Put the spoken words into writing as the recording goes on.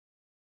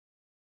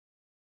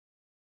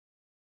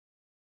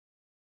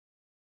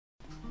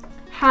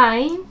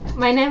Hi,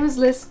 my name is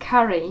Liz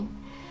Curry.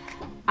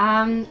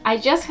 I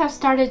just have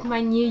started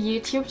my new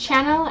YouTube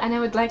channel and I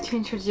would like to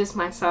introduce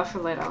myself a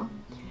little.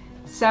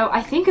 So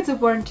I think it's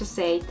important to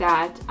say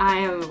that I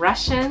am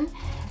Russian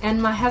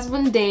and my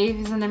husband Dave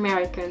is an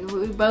American.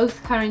 We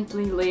both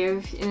currently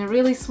live in a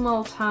really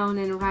small town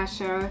in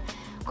Russia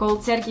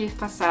called Sergiev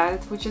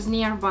Posad, which is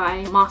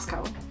nearby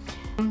Moscow.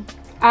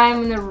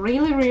 I'm in a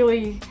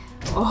really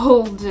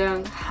old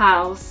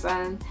house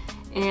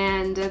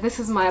and this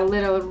is my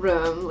little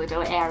room,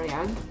 little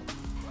area.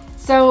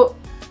 So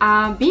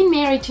being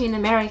married to an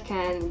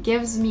American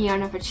gives me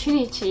an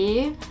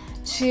opportunity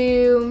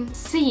to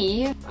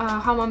see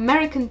how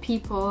American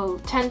people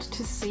tend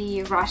to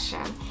see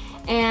Russia,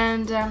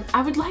 and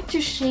I would like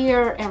to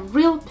share a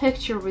real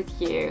picture with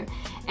you,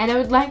 and I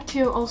would like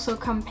to also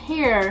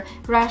compare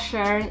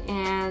Russia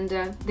and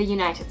the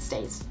United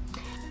States.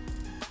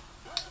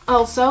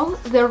 Also,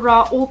 there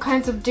are all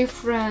kinds of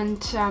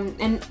different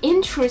and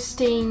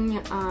interesting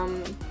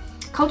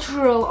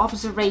cultural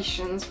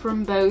observations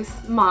from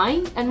both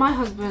mine and my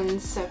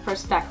husband's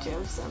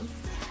perspectives.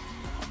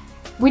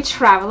 We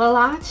travel a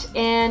lot,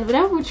 and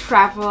whenever we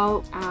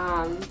travel,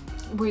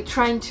 we're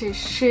trying to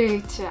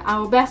shoot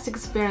our best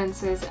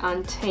experiences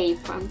on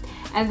tape,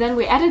 and then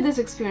we edit these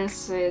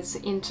experiences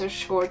into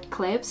short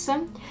clips,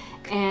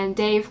 and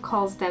Dave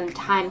calls them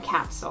time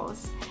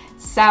capsules.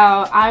 So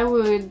I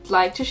would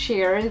like to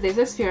share these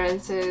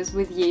experiences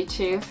with you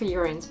too for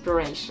your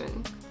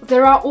inspiration.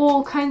 There are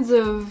all kinds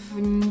of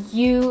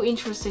new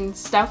interesting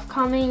stuff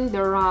coming.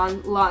 There are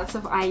lots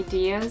of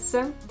ideas.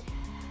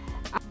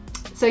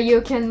 So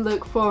you can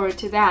look forward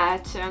to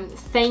that.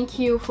 Thank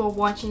you for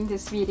watching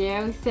this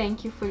video.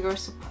 Thank you for your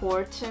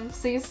support and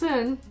see you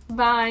soon.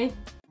 Bye!